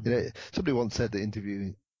 Mm-hmm. Somebody once said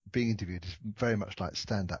that being interviewed is very much like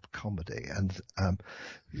stand-up comedy, and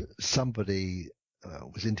somebody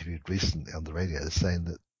was interviewed recently on the radio saying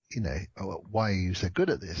that, why are you so good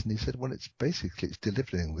at this? And he said, well, it's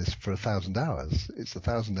delivering this for 1,000 hours. It's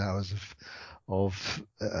 1,000 hours of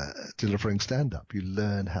delivering stand-up. You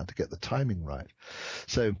learn how to get the timing right.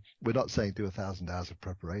 So we're not saying do 1,000 hours of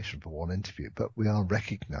preparation for one interview, but we are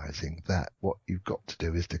recognizing that what you've got to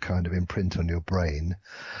do is to kind of imprint on your brain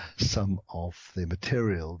some of the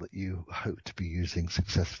material that you hope to be using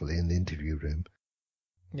successfully in the interview room.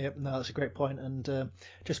 Yep, no, that's a great point. And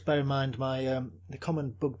just bear in mind the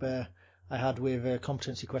common bugbear I had with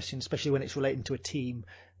competency questions, especially when it's relating to a team,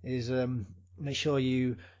 is make sure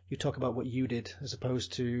you talk about what you did as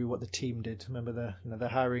opposed to what the team did. Remember, they're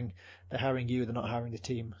hiring you, they're not hiring the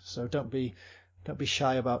team. So don't be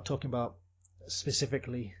shy about talking about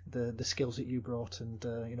specifically the skills that you brought and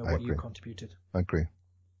what you contributed. I agree.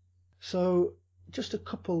 So just a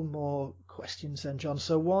couple more questions then, John.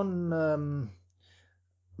 So one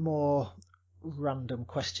more random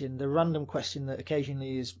question. The random question that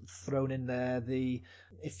occasionally is thrown in there,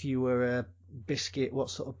 if you were a biscuit, what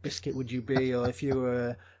sort of biscuit would you be? Or if you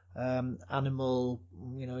were animal,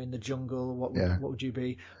 in the jungle, what would you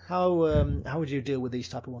be? How would you deal with these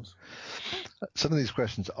type of ones? Some of these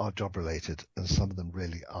questions are job related and some of them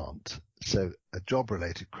really aren't. So a job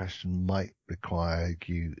related question might require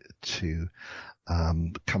you to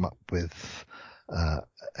come up with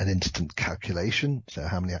an instant calculation. So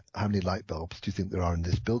how many light bulbs do you think there are in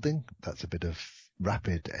this building? That's a bit of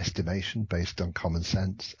rapid estimation based on common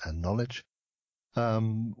sense and knowledge.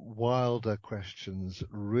 Wilder questions,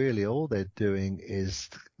 really all they're doing is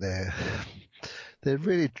they're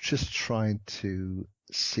really just trying to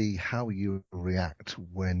see how you react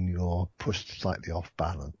when you're pushed slightly off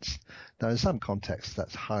balance. Now, in some contexts,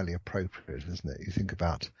 that's highly appropriate, isn't it? You think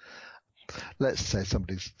about, let's say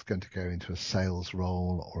somebody's going to go into a sales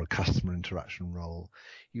role or a customer interaction role.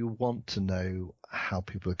 You want to know how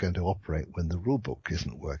people are going to operate when the rule book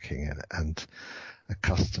isn't working and a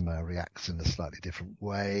customer reacts in a slightly different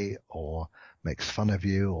way or makes fun of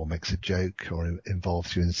you or makes a joke or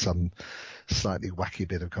involves you in some slightly wacky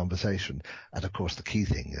bit of conversation. And of course, the key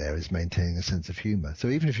thing there is maintaining a sense of humor. So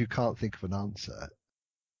even if you can't think of an answer,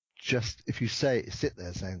 just if you sit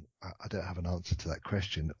there saying, I don't have an answer to that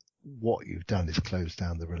question, what you've done is close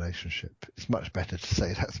down the relationship. It's much better to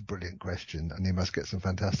say that's a brilliant question and you must get some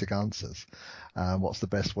fantastic answers. What's the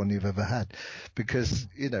best one you've ever had? Because,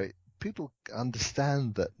 people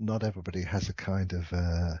understand that not everybody has a kind of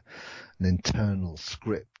an internal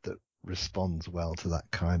script that responds well to that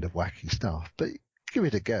kind of wacky stuff. But give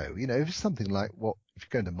it a go. If it's something like, if you're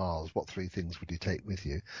going to Mars, what 3 things would you take with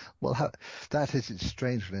you? Well, that is,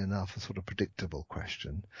 strangely enough, a sort of predictable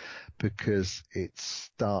question, because it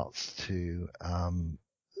starts to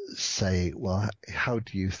say, well, how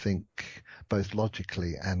do you think both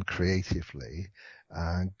logically and creatively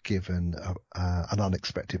given an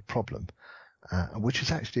unexpected problem, which is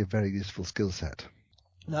actually a very useful skill set.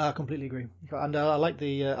 No, I completely agree. And I like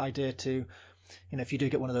the idea to, if you do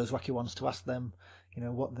get one of those wacky ones, to ask them,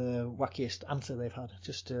 what the wackiest answer they've had,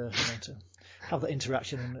 just to have that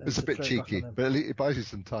interaction. And it's a bit cheeky, but it buys you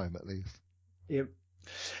some time at least. Yep.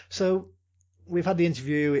 So we've had the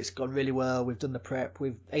interview, it's gone really well, we've done the prep,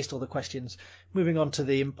 we've aced all the questions. Moving on to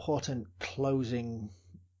the important closing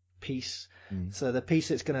piece. So the piece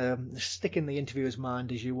that's going to stick in the interviewer's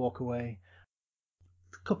mind as you walk away.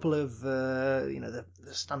 A couple of, the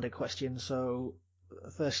standard questions. So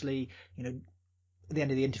firstly, at the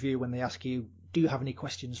end of the interview when they ask you, do you have any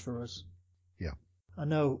questions for us? Yeah. I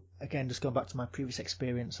know, again, just going back to my previous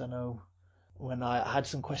experience, I know when I had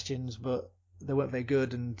some questions, but they weren't very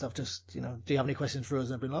good, and I've just, do you have any questions for us?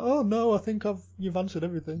 And I've been like, oh no, I think you've answered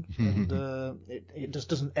everything, and it just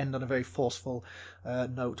doesn't end on a very forceful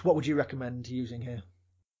note. What would you recommend using here?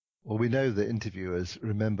 Well, we know that interviewers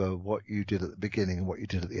remember what you did at the beginning and what you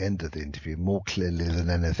did at the end of the interview more clearly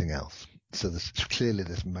than anything else. So this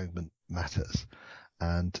moment matters,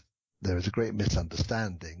 and there is a great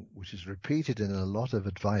misunderstanding, which is repeated in a lot of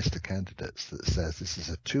advice to candidates, that says this is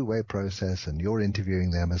a two-way process and you're interviewing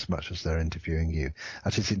them as much as they're interviewing you.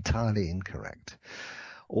 That is entirely incorrect.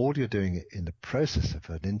 All you're doing in the process of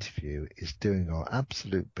an interview is doing your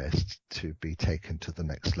absolute best to be taken to the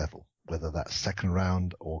next level, whether that's second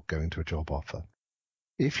round or going to a job offer.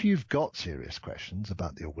 If you've got serious questions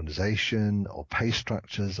about the organization or pay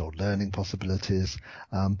structures or learning possibilities,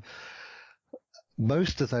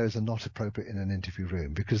 most of those are not appropriate in an interview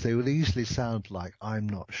room because they will easily sound like, I'm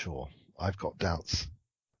not sure, I've got doubts.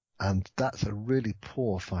 And that's a really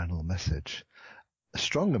poor final message. A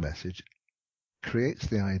stronger message creates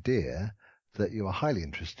the idea that you are highly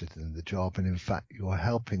interested in the job, and in fact you are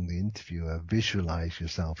helping the interviewer visualize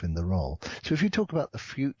yourself in the role. So if you talk about the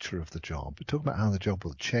future of the job, talk about how the job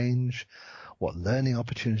will change, what learning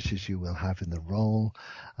opportunities you will have in the role,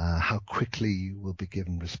 how quickly you will be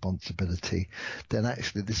given responsibility, then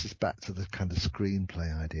actually this is back to the kind of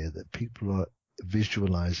screenplay idea that people are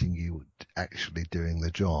visualizing you actually doing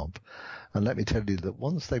the job. And let me tell you that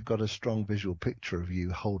once they've got a strong visual picture of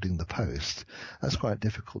you holding the post, that's quite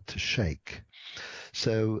difficult to shake.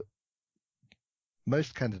 So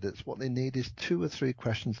most candidates, what they need is 2 or 3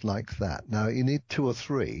 questions like that. Now, you need 2 or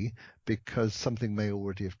 3 because something may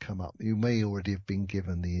already have come up. You may already have been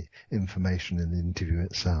given the information in the interview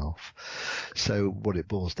itself. So what it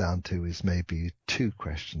boils down to is maybe 2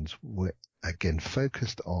 questions, again,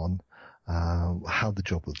 focused on how the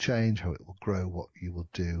job will change, how it will grow, what you will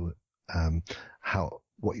do,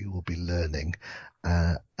 what you will be learning.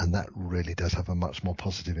 And that really does have a much more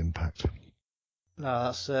positive impact.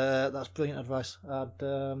 No, that's brilliant advice. I'd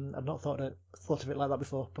not thought of it like that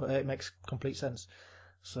before, but it makes complete sense.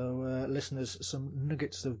 So, listeners, some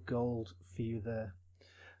nuggets of gold for you there.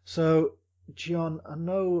 So, John, I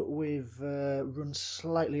know we've run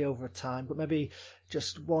slightly over time, but maybe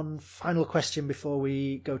just one final question before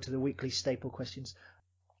we go to the weekly staple questions.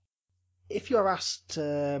 If you're asked,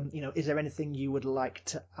 is there anything you would like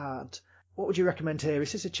to add? What would you recommend here?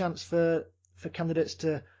 Is this a chance for candidates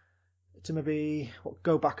to maybe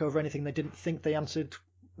go back over anything they didn't think they answered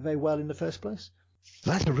very well in the first place?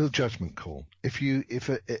 That's a real judgment call. If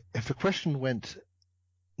a question went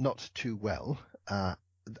not too well,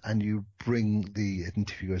 and you bring the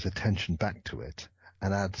interviewer's attention back to it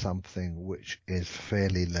and add something which is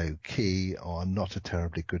fairly low key or not a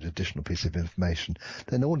terribly good additional piece of information,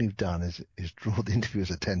 then all you've done is draw the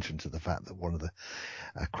interviewer's attention to the fact that one of the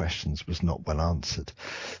questions was not well answered.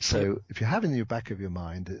 So if you have in the back of your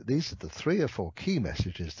mind, these are the 3 or 4 key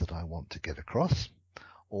messages that I want to get across,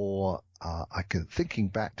 or thinking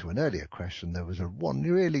back to an earlier question, there was one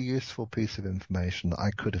really useful piece of information that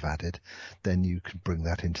I could have added, then you can bring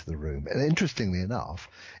that into the room. And interestingly enough,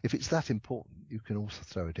 if it's that important, you can also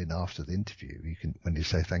throw it in after the interview. You can, when you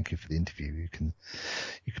say thank you for the interview, you can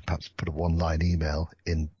perhaps put a 1-line email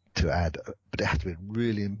in to add, but it has to be a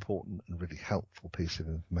really important and really helpful piece of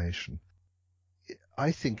information.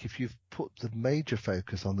 I think if you've put the major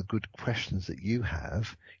focus on the good questions that you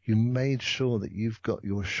have, you made sure that you've got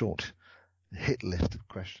your short hit list of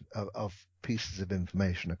questions of pieces of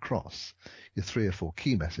information across your 3 or 4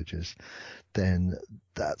 key messages, then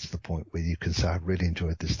that's the point where you can say, I've really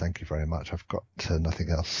enjoyed this. Thank you very much. I've got nothing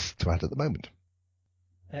else to add at the moment.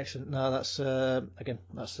 Excellent. No, that's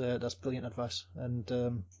brilliant advice. And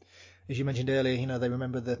as you mentioned earlier, they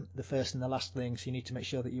remember the first and the last thing, so you need to make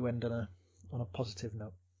sure that you end on a positive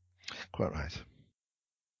note. Quite right.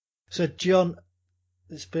 So, John,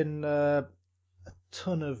 there's been a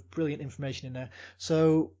ton of brilliant information in there.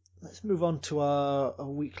 So let's move on to our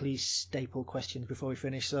weekly staple questions before we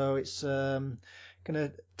finish. So it's going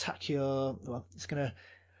to it's going to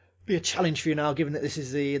be a challenge for you now, given that this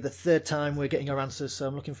is the 3rd time we're getting our answers. So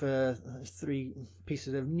I'm looking for 3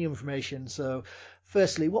 pieces of new information. So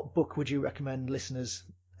firstly, what book would you recommend listeners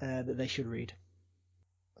that they should read?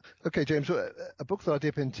 Okay, James, a book that I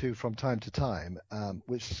dip into from time to time,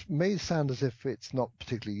 which may sound as if it's not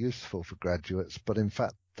particularly useful for graduates, but in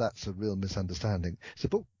fact, that's a real misunderstanding. It's a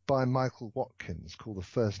book by Michael Watkins called The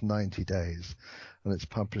First 90 Days, and it's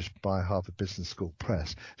published by Harvard Business School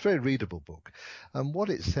Press. It's a very readable book. And what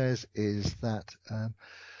it says is that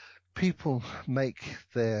people make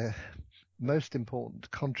their most important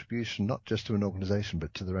contribution not just to an organization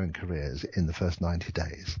but to their own careers in the first 90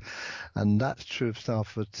 days, and that's true of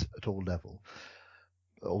staff at all levels,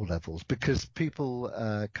 because people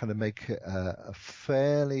kind of make a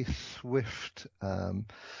fairly swift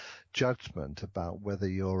judgment about whether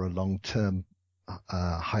you're a long-term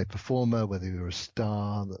high performer, whether you're a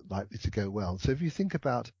star that's likely to go well. So if you think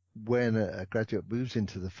about when a graduate moves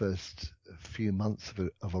into the first few months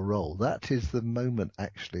of a role, that is the moment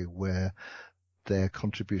actually where their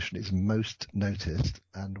contribution is most noticed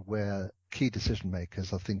and where key decision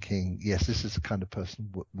makers are thinking, yes, this is the kind of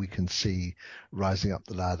person we can see rising up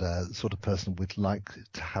the ladder, the sort of person we'd like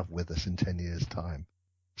to have with us in 10 years' time.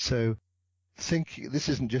 So this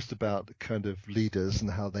isn't just about kind of leaders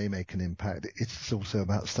and how they make an impact. It's also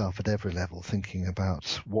about staff at every level thinking about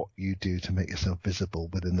what you do to make yourself visible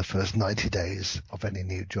within the first 90 days of any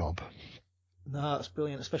new job. No, that's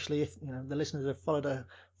brilliant, especially if the listeners have followed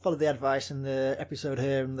the advice in the episode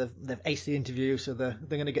here and they've aced the interview, so they're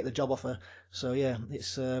going to get the job offer. So yeah,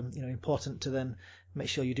 it's important to then make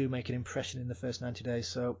sure you do make an impression in the first 90 days.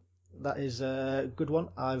 So that is a good one.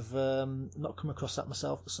 I've not come across that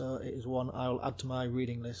myself, so it is one I'll add to my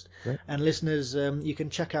reading list. Great. And listeners, you can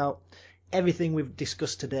check out everything we've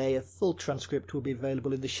discussed today. A full transcript will be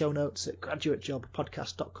available in the show notes at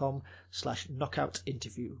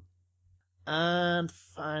graduatejobpodcast.com/knockoutinterview. And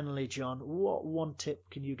finally, John, what one tip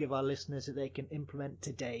can you give our listeners that they can implement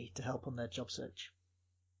today to help on their job search?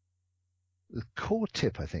 The core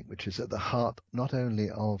tip, I think, which is at the heart not only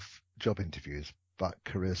of job interviews but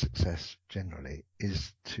career success generally,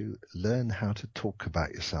 is to learn how to talk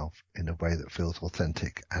about yourself in a way that feels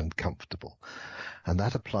authentic and comfortable. And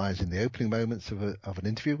that applies in the opening moments of an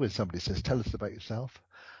interview when somebody says, tell us about yourself.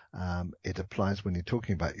 It applies when you're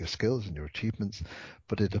talking about your skills and your achievements,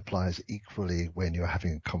 but it applies equally when you're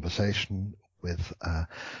having a conversation with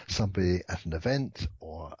somebody at an event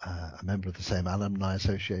or a member of the same alumni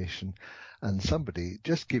association, and somebody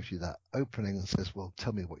just gives you that opening and says, well,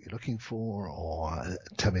 tell me what you're looking for, or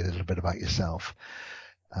tell me a little bit about yourself.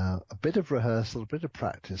 A bit of rehearsal, a bit of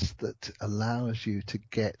practice that allows you to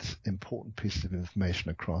get important pieces of information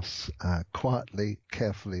across quietly,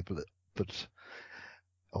 carefully, but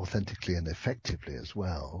authentically and effectively as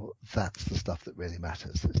well. That's the stuff that really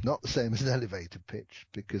matters. It's not the same as an elevator pitch,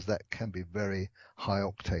 because that can be very high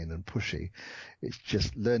octane and pushy. It's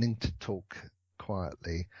just learning to talk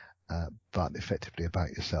quietly but effectively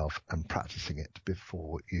about yourself and practicing it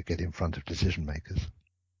before you get in front of decision makers.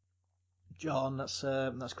 John, that's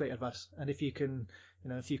great advice. And if you can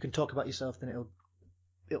talk about yourself, then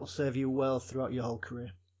it'll serve you well throughout your whole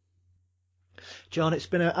career. John, it's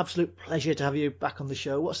been an absolute pleasure to have you back on the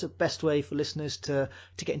show. What's the best way for listeners to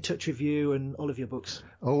get in touch with you and all of your books?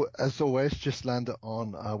 Oh, as always, just land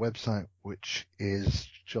on our website, which is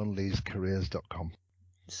johnleescareers.com.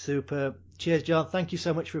 Super. Cheers, John. Thank you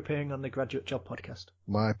so much for appearing on the Graduate Job Podcast.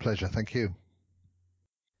 My pleasure. Thank you.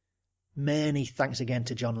 Many thanks again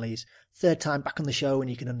to John Lees. Third time back on the show, and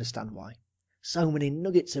you can understand why. So many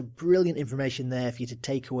nuggets of brilliant information there for you to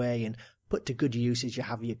take away and put to good use as you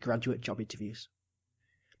have your graduate job interviews.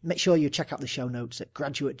 Make sure you check out the show notes at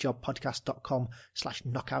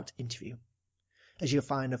graduatejobpodcast.com/knockoutinterview, as you'll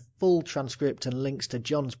find a full transcript and links to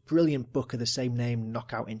John's brilliant book of the same name,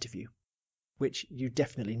 Knockout Interview, which you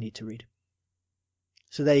definitely need to read.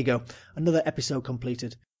 So there you go, another episode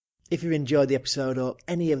completed. If you've enjoyed the episode or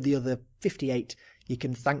any of the other 58, you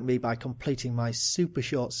can thank me by completing my super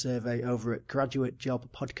short survey over at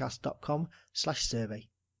graduatejobpodcast.com/survey.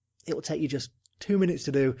 It will take you just 2 minutes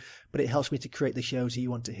to do, but it helps me to create the shows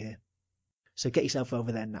you want to hear. So get yourself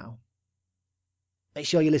over there now. Make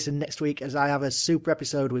sure you listen next week, as I have a super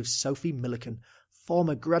episode with Sophie Milliken,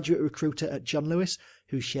 former graduate recruiter at John Lewis,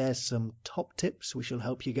 who shares some top tips which will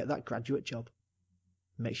help you get that graduate job.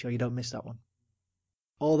 Make sure you don't miss that one.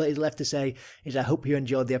 All that is left to say is I hope you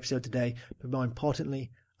enjoyed the episode today, but more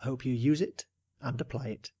importantly, I hope you use it and apply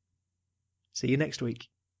it. See you next week.